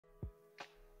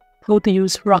How to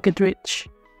use Rocketreach.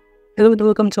 Hello and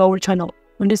welcome to our channel.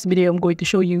 On this video, I'm going to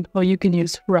show you how you can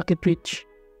use Rocketreach.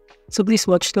 So please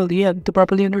watch till the end to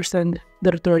properly understand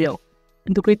the tutorial.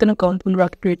 And to create an account on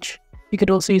Rocketreach, you can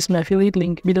also use my affiliate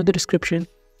link below the description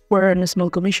or earn a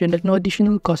small commission at no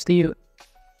additional cost to you.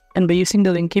 And by using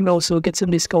the link, you may also get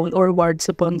some discount or rewards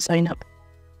upon sign up.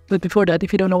 But before that,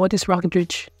 if you don't know what is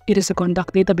Rocketreach, it is a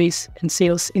contact database and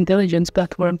sales intelligence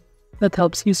platform that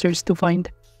helps users to find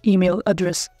email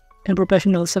address and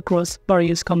professionals across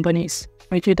various companies,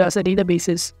 which it has a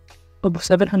databases of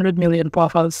 700 million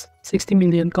profiles, 60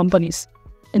 million companies,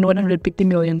 and 150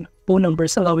 million phone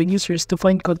numbers, allowing users to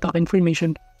find contact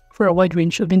information for a wide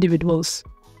range of individuals.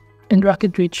 And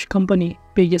Rocketreach company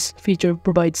pages feature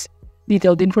provides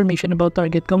detailed information about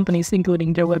target companies,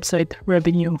 including their website,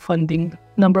 revenue, funding,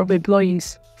 number of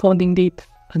employees, founding date,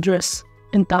 address,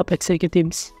 and top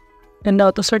executives. And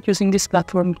now to start using this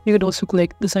platform, you could also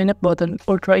click the sign up button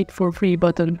or try it for free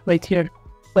button right here.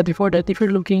 But before that, if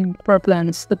you're looking for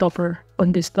plans that offer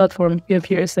on this platform, you have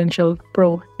here Essential,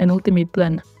 Pro, and Ultimate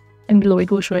plan. And below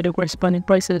it will show you the corresponding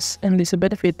prices and list of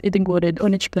benefit it included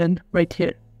on each plan right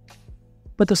here.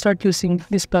 But to start using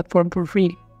this platform for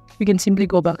free, we can simply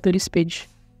go back to this page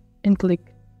and click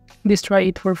this try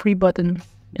it for free button,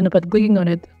 and upon clicking on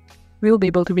it, we will be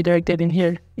able to be directed in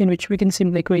here, in which we can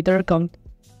simply create our account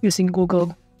using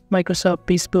Google, Microsoft,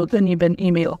 Facebook, and even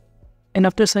email. And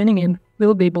after signing in, we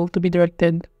will be able to be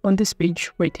directed on this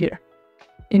page right here,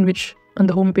 in which on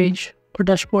the home page or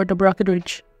dashboard of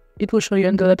Rocketreach, it will show you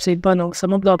on the left side panel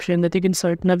some of the options that you can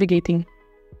start navigating,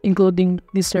 including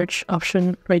the search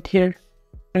option right here.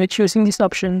 And with choosing this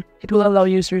option, it will allow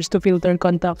users to filter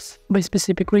contacts by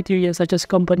specific criteria such as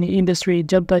company, industry,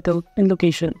 job title, and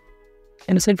location.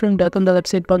 And aside from that, on the left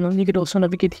side panel, you could also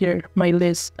navigate here, My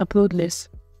List, Upload List,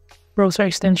 Browser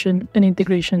Extension, and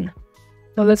Integration.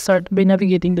 Now let's start by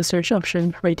navigating the search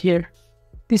option right here.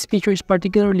 This feature is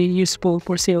particularly useful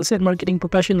for sales and marketing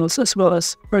professionals as well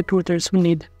as recruiters who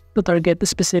need to target the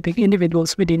specific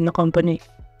individuals within the company.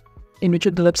 In which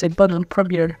on the left side panel, from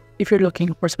here, if you're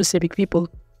looking for specific people,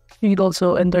 you can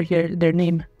also enter here their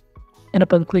name. And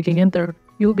upon clicking enter,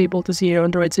 you'll be able to see here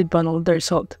on the right side panel the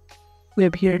result. We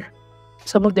have here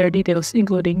some of their details,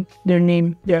 including their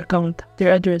name, their account,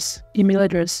 their address, email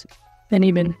address, and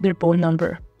even their phone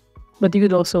number. But you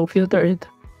could also filter it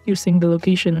using the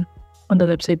location on the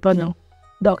left side panel,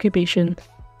 the occupation,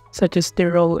 such as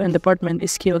their role and department,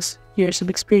 skills, years of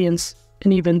experience,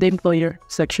 and even the employer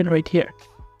section right here.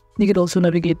 You could also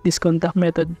navigate this contact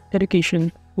method,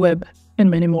 education, web, and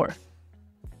many more.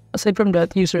 Aside from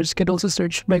that, users can also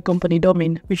search by company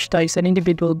domain, which ties an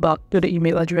individual back to the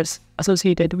email address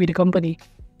associated with the company,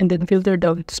 and then filter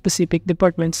down to specific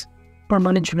departments or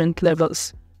management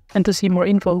levels. And to see more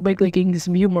info, by clicking this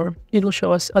view more, it will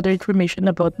show us other information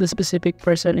about the specific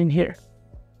person in here.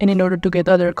 And in order to get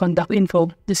other contact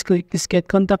info, just click this Get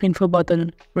Contact Info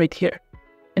button right here.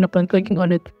 And upon clicking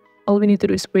on it, all we need to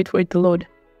do is wait for it to load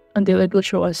until it will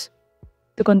show us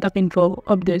the contact info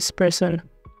of this person,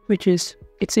 which is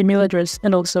its email address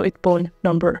and also its phone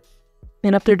number.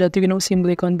 And after that, you can now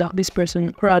simply contact this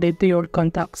person or add it to your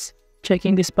contacts,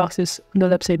 checking these boxes on the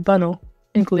left side panel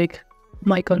and click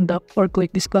My Contact or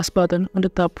click this plus button on the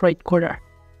top right corner.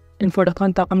 And for the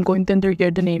contact, I'm going to enter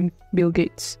here the name Bill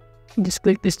Gates. Just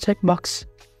click this checkbox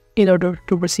in order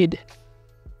to proceed.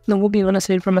 Now moving on,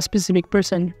 aside from a specific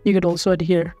person, you could also add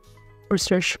here or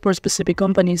search for specific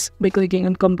companies by clicking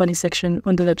on company section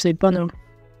on the left side panel.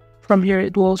 From here,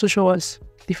 it will also show us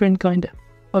different kind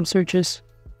of searches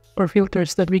or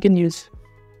filters that we can use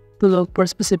to look for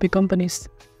specific companies.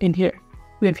 In here,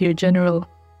 we have here general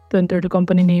to enter the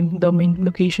company name, domain,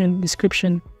 location,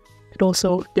 description, and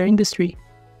also their industry,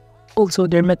 also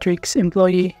their metrics,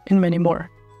 employee, and many more.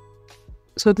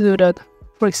 So to do that,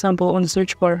 for example, on the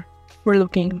search bar, we're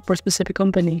looking for a specific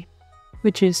company,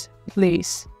 which is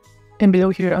Lace. And below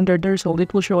here under the result,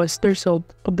 it will show us the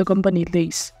result of the company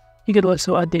Lace. You could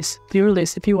also add this to your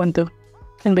list if you want to.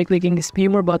 And by clicking this View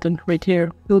More button right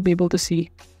here, you'll be able to see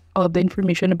all of the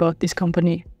information about this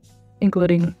company,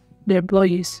 including their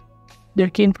employees, their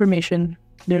key information,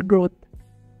 their growth,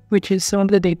 which is some of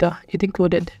the data it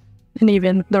included, and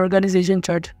even the organization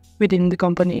chart within the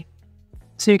company.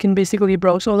 So you can basically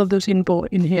browse all of those info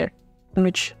in here, in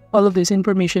which all of this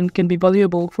information can be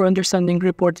valuable for understanding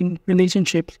reporting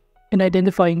relationships and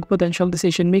identifying potential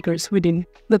decision makers within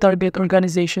the target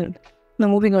organization. Now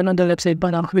moving on the left side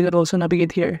panel, we could also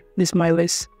navigate here this My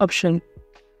List option.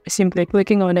 By simply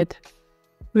clicking on it,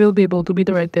 we will be able to be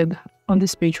directed on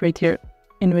this page right here,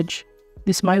 in which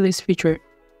this My List feature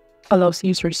allows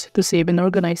users to save and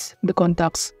organize the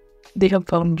contacts they have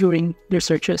found during their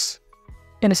searches.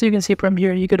 And as you can see from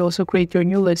here, you could also create your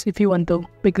new list if you want to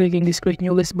by clicking this create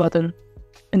new list button.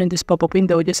 And in this pop-up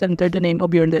window, just enter the name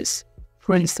of your list.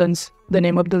 For instance, the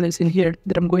name of the list in here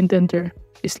that I'm going to enter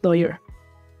is lawyer.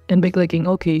 And by clicking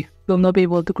OK, you'll now be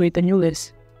able to create a new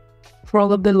list for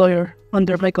all of the lawyer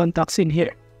under my contacts in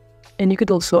here. And you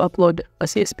could also upload a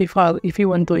CSV file if you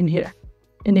want to in here,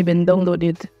 and even download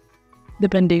it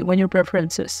depending on your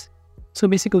preferences. So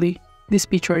basically, this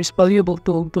feature is a valuable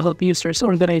tool to help users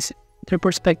organize their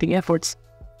prospecting efforts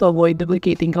to avoid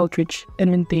duplicating outreach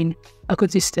and maintain a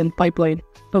consistent pipeline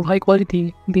of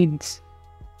high-quality leads.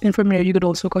 And from here, you could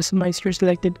also customize your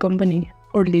selected company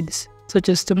or leads, such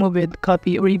as to move it,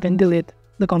 copy, or even delete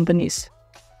the companies.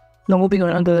 Now moving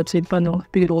on the left side panel,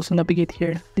 we could also navigate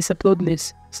here this upload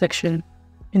list section,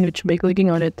 in which by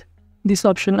clicking on it, this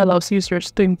option allows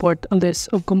users to import a list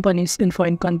of companies and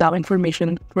find contact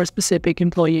information for specific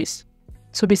employees.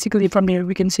 So basically from here,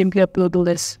 we can simply upload a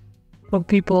list of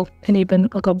people and even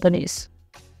companies,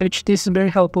 which this is very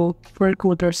helpful for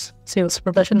recruiters, sales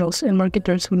professionals, and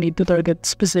marketers who need to target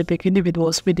specific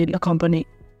individuals within a company.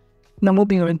 Now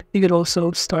moving on, you could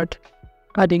also start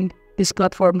adding this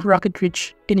platform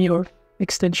Rocketreach in your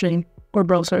extension or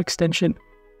browser extension.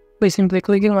 By simply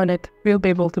clicking on it, we'll be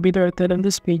able to be directed on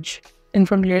this page, and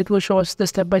from here it will show us the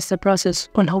step-by-step process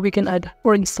on how we can add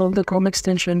or install the Chrome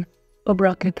extension of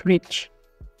Rocketreach.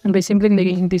 And by simply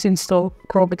clicking this install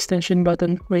Chrome extension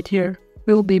button right here,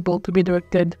 we'll be able to be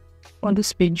directed on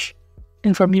this page.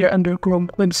 And from here under Chrome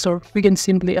Web Store, we can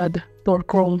simply add to our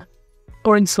Chrome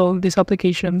or install this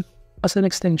application as an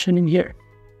extension in here,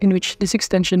 in which this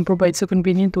extension provides a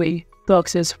convenient way to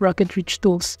access Rocketreach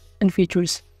tools and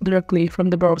features directly from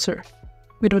the browser,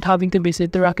 without having to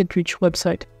visit the Rocketreach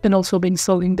website. And also by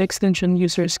installing the extension,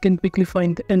 users can quickly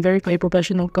find and verify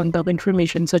professional contact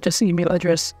information such as email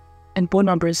address and phone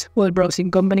numbers while browsing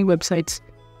company websites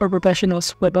or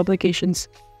professionals' web applications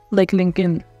like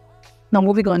LinkedIn. Now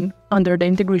moving on, under the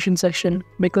integration section,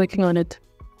 by clicking on it,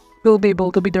 we'll be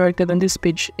able to be directed on this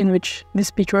page, in which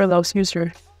this feature allows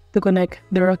users to connect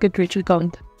their Rocketreach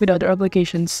account with other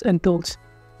applications and tools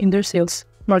in their sales,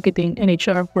 marketing, and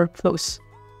HR workflows.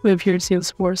 We have here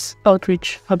Salesforce,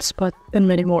 Outreach, HubSpot, and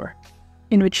many more,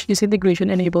 in which this integration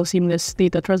enables seamless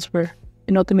data transfer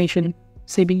and automation,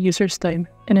 saving users time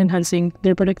and enhancing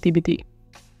their productivity.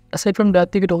 Aside from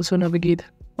that, you could also navigate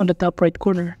on the top right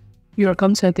corner your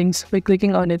account settings by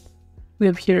clicking on it. We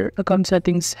have here account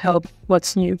settings, help,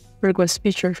 what's new, request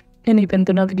feature, and even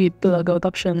to navigate the logout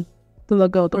option to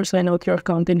log out or sign out your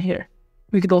account in here.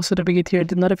 We could also navigate here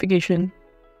to notification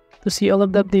to see all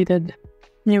of the updated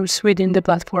news within the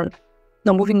platform.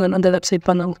 Now moving on the left side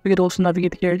panel, we could also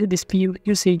navigate here to this view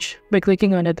usage. By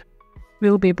clicking on it,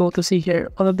 we'll be able to see here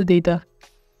all of the data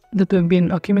that have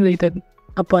been accumulated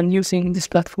upon using this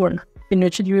platform, in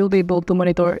which you will be able to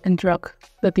monitor and track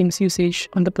the team's usage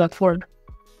on the platform.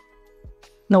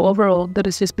 Now overall, that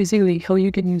is just basically how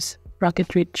you can use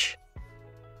Rocketreach.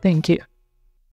 Thank you.